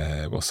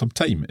 some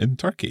time in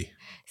Turkey.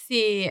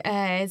 Sì,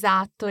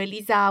 esatto.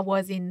 Elisa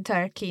was in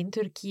Turkey,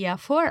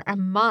 for a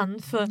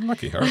month.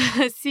 Lucky her.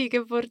 Sì,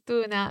 che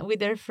fortuna,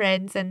 with her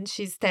friends, and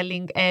she's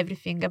telling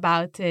everything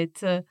about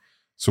it.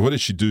 So, what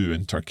did she do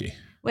in Turkey?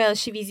 Well,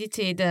 she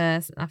visited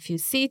a few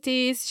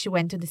cities. She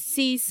went to the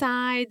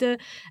seaside.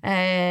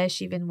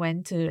 She even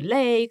went to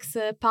lakes,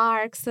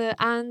 parks,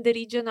 and the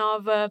region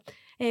of,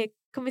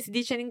 come si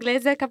dice in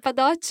inglese,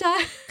 Cappadocia?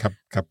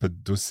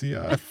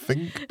 Cappadocia, I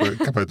think. But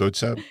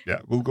Cappadocia.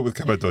 Yeah, we'll go with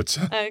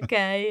Cappadocia.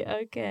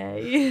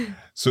 Okay.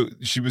 So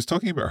she was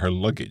talking about her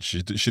luggage.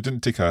 She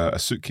didn't take a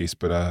suitcase,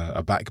 but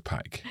a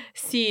backpack.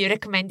 Sì,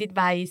 recommended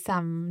by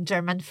some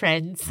German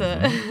friends.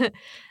 Mm-hmm.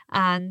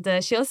 And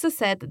she also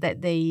said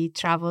that they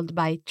traveled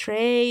by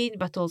train,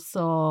 but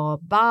also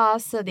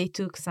bus. They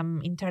took some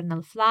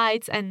internal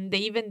flights, and they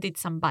even did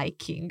some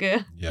biking.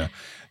 Yeah.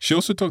 She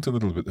also talked a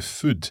little about the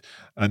food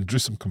and drew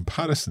some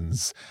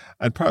comparisons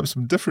and perhaps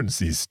some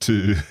differences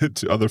to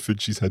other food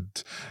she's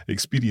had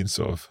experience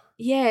of.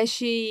 Yeah,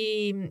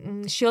 she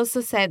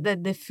also said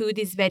that the food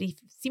is very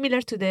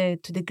similar to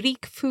the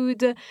Greek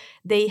food.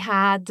 They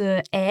had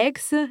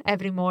eggs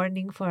every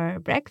morning for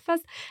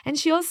breakfast, and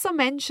she also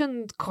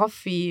mentioned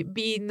coffee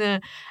being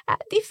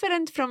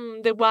different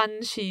from the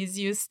one she's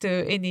used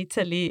to in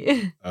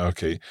Italy.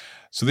 Okay,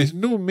 so they had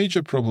no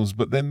major problems,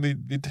 but then they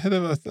had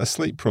a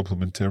slight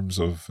problem in terms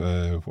of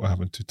what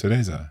happened to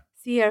Teresa.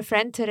 See, her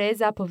friend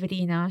Teresa,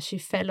 poverina, she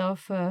fell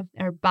off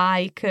her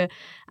bike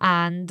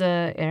and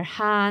her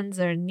hands,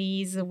 her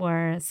knees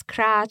were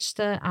scratched,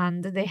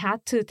 and they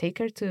had to take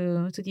her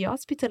to the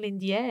hospital in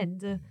the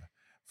end.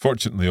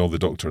 Fortunately, all the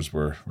doctors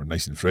were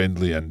nice and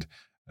friendly, and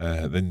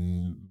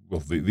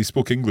they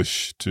spoke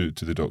English to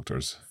the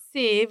doctors.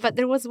 Sì, but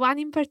there was one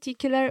in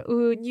particular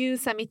who knew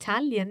some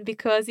Italian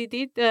because he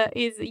did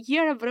his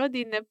year abroad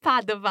in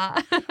Padova.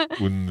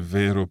 Un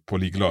vero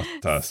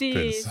poliglotta, Sì,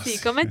 penso.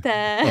 sì, come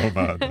te. Oh,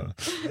 man.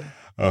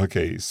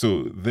 Okay,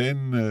 so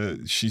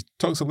then she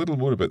talks a little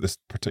more about this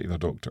particular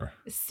doctor.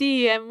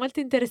 Sì, è molto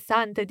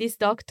interessante. This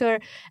doctor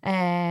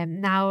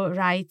now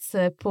writes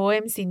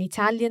poems in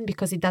Italian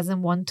because he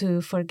doesn't want to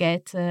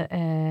forget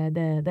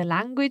the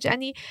language.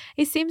 And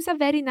he seems a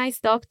very nice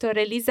doctor.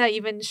 Elisa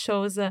even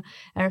shows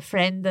her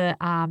friend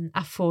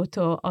a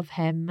photo of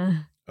him.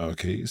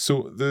 Okay,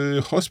 so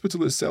the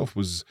hospital itself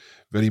was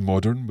very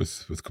modern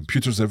with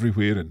computers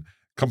everywhere and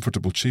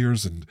comfortable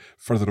chairs and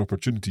further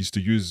opportunities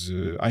to use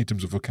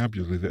items of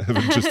vocabulary that have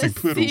interesting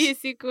plurals. Sì,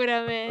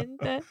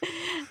 sicuramente.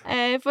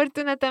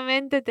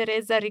 Fortunatamente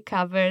Teresa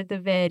recovered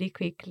very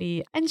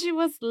quickly, and she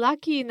was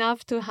lucky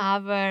enough to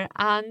have her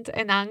aunt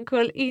and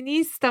uncle in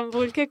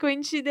Istanbul. Che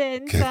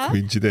coincidenza! Che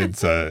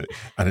coincidenza!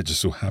 And it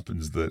just so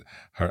happens that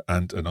her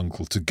aunt and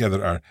uncle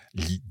together are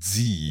gli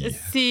zii.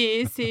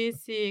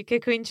 Sì, che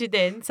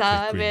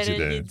coincidenza avere gli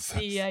coincidenza.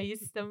 zii a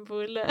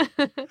Istanbul.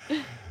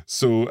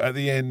 So at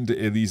the end,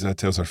 Elisa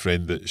tells her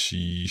friend that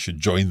she should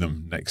join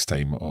them next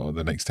time, or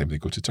the next time they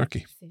go to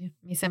Turkey. Sì,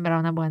 mi sembra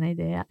una buona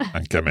idea.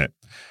 Anche a me.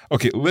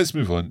 Okay, let's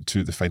move on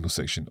to the final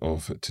section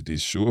of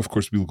today's show. Of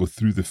course, we'll go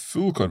through the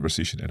full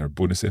conversation in our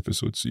bonus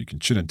episode, so you can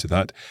tune into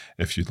that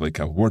if you'd like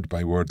a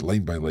word-by-word,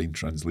 line-by-line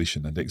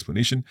translation and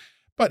explanation.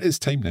 But it's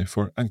time now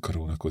for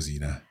Ancora una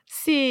cosina.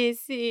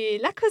 Sì,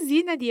 la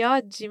cosina di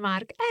oggi,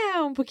 Mark, è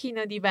un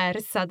pochino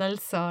diversa dal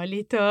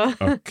solito.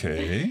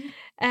 Okay.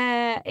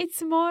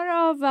 It's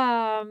more of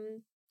a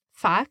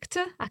fact,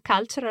 a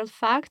cultural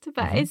fact,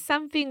 but it's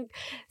something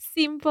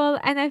simple,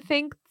 and I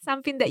think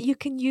something that you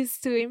can use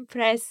to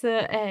impress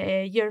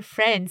your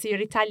friends, your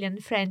Italian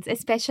friends,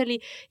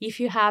 especially if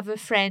you have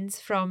friends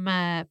from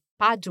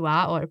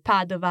Padua or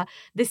Padova,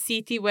 the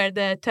city where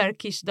the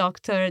Turkish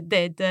doctor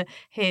did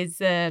his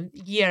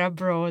year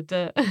abroad.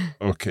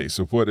 Okay,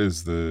 so what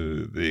is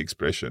the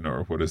expression,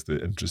 or what is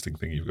the interesting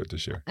thing you've got to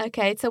share?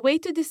 Okay, it's a way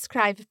to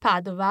describe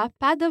Padova.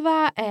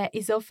 Padova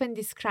is often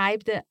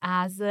described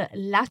as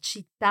la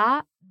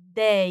città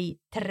dei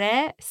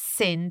tre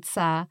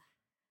senza.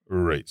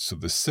 Right, so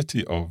the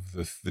city of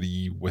the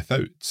three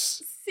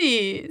withouts.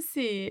 Sì,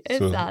 So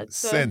esatto.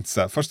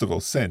 senza, first of all,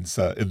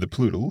 senza in the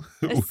plural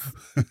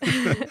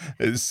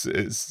is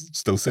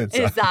still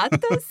senza.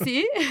 Esatto,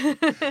 sì.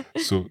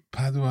 So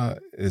Padua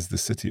is the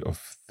city of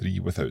three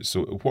withouts.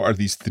 So what are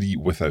these three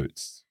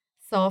withouts?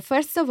 So,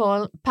 first of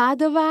all,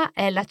 Padova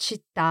è la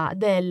città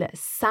del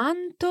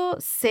santo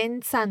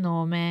senza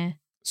nome.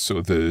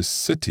 So the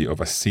city of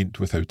a saint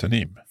without a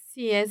name.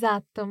 Sì,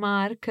 esatto,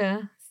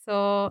 Mark.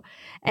 So,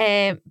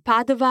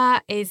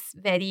 Padova is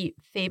very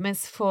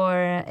famous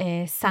for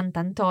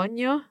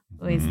Sant'Antonio,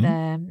 who is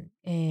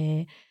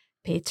the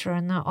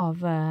patron of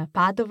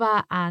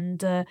Padova,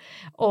 and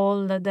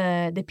all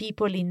the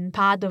people in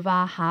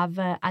Padova have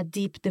a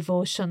deep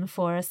devotion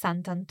for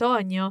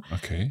Sant'Antonio,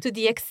 Okay. to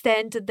the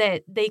extent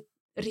that they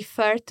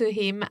refer to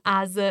him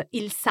as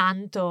Il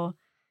Santo.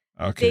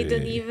 Okay. They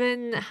don't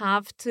even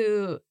have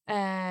to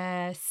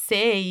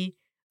say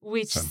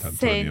which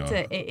Sant'Antonio. saint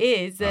it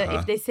is.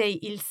 If they say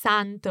Il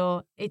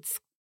Santo, it's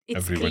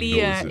Everyone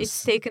clear. knows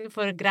It's taken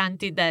for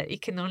granted that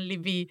it can only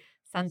be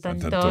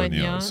Sant'Antonio.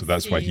 Sant'Antonio. So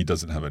that's why sì. he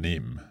doesn't have a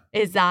name.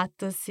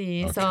 Esatto,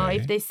 sì. So Okay.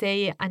 if they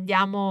say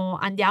andiamo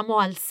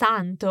al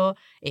Santo,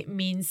 it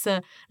means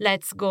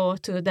let's go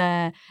to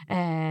the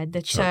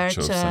Church church.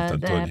 of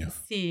Sant'Antonio.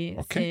 Sì,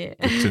 Okay.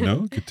 sì.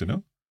 Good to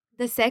know. The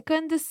The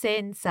second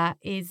senza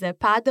is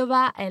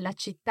Padova è la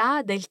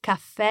città del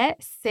caffè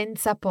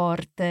senza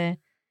porte.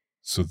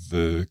 So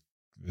the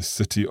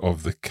city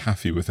of the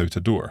cafe without a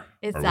door,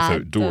 or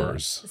without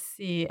doors.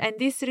 Sì, and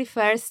this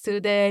refers to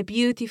the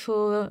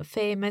beautiful,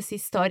 famous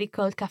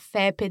historical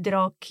Caffè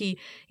Pedrocchi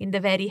in the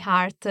very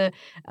heart of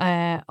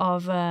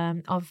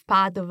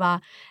Padova.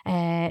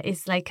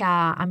 It's like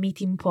a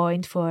meeting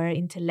point for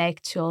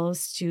intellectuals,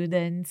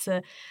 students,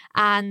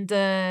 and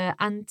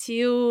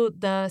until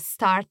the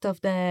start of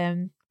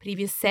the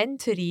previous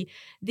century,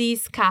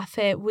 this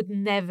cafe would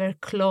never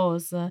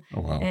close. Oh,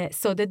 wow.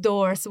 So the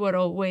doors were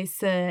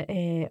always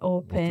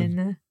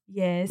open.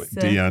 Yes. Like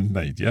day and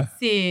night, yeah?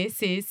 Sì.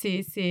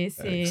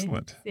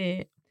 Excellent.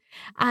 Sì.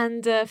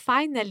 And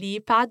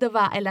finally,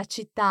 Padova è la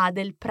città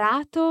del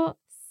prato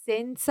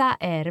senza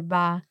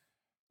erba.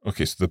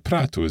 Okay, so the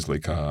prato is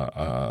like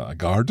a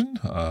garden,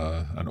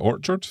 an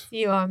orchard.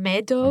 Sì, o a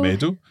meadow. A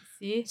meadow.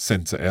 Sì.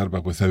 Senza erba,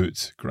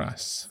 without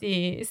grass.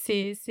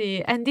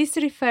 Sì. And this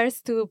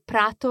refers to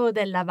Prato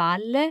della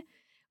Valle,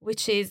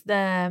 which is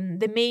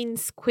the main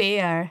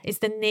square. Is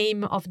the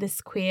name of the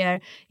square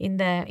in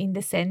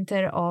the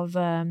center of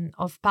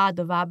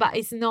Padova, but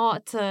it's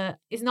not a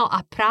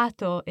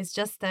prato. It's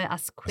just a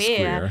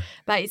square,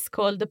 but it's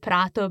called the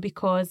Prato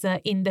because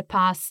in the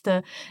past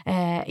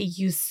it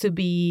used to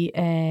be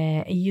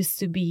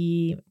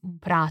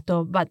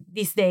Prato, but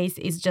these days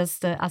it's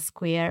just a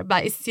square,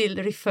 but it's still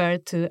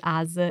referred to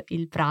as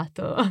il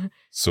Prato.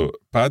 So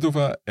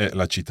Padova è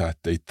la città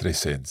dei tre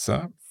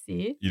senza.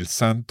 Sì. Il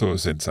santo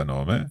senza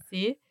nome,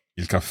 Sì.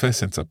 il caffè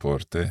senza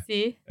porte,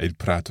 Sì. e il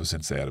prato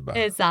senza erba.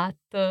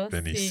 Esatto.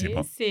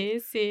 Benissimo. Sì.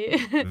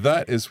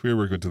 That is where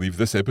we're going to leave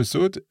this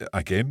episode.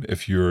 Again,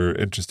 if you're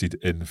interested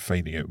in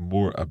finding out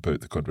more about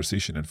the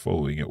conversation and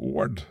following it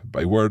word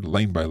by word,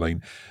 line by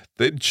line,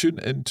 then tune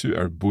into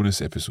our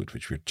bonus episode,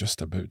 which we're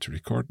just about to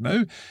record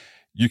now.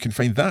 You can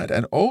find that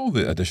and all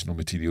the additional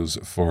materials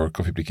for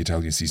Coffee Break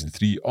Italian Season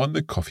 3 on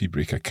the Coffee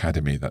Break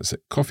Academy. That's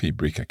at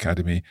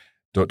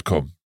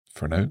coffeebreakacademy.com.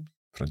 For now,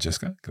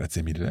 Francesca,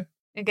 grazie mille.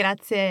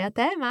 Grazie a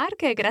te,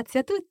 Mark, e grazie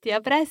a tutti. A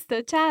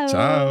presto, ciao.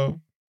 Ciao.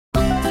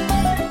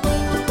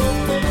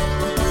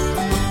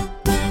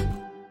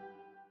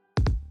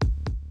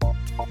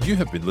 You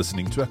have been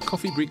listening to a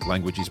Coffee Break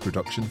Languages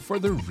production for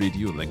the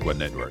Radiolingua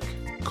Network.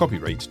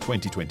 Copyright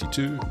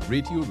 2022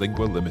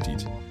 Radiolingua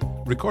Limited.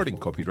 Recording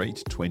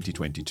copyright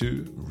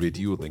 2022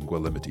 Radiolingua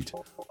Limited.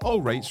 All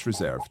rights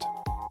reserved.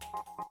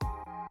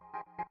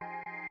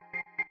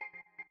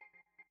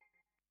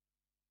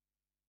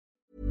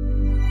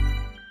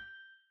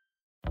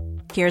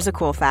 Here's a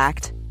cool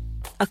fact.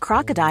 A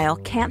crocodile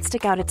can't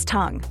stick out its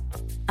tongue.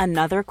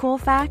 Another cool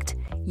fact,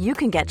 you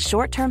can get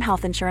short-term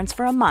health insurance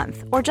for a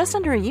month or just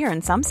under a year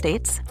in some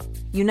states.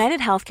 United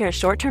Healthcare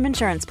short-term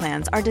insurance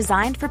plans are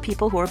designed for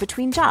people who are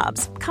between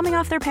jobs, coming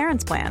off their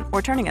parents' plan, or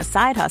turning a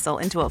side hustle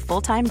into a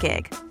full-time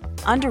gig.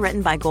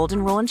 Underwritten by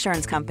Golden Rule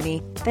Insurance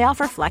Company, they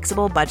offer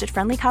flexible,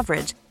 budget-friendly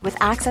coverage with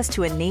access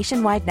to a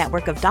nationwide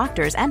network of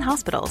doctors and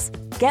hospitals.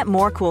 Get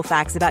more cool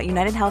facts about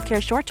United Healthcare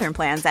short-term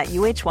plans at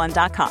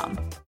uh1.com.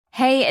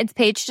 Hey, it's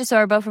Paige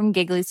DeSorbo from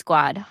Giggly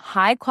Squad.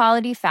 High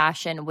quality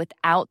fashion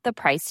without the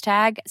price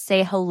tag.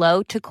 Say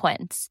hello to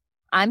Quince.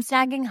 I'm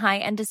snagging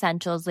high-end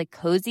essentials like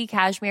cozy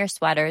cashmere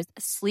sweaters,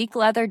 sleek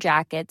leather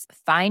jackets,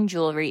 fine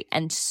jewelry,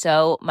 and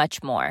so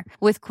much more.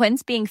 With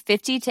Quince being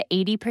 50 to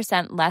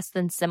 80% less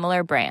than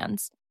similar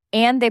brands.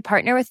 And they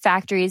partner with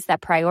factories that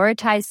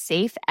prioritize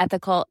safe,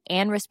 ethical,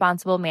 and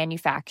responsible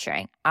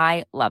manufacturing.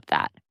 I love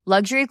that.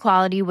 Luxury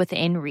quality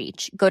within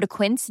reach. Go to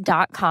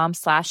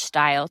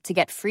quince.com/style to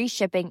get free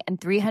shipping and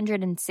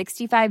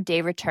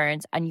 365-day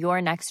returns on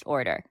your next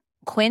order.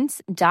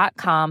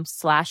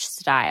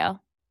 Quince.com/style.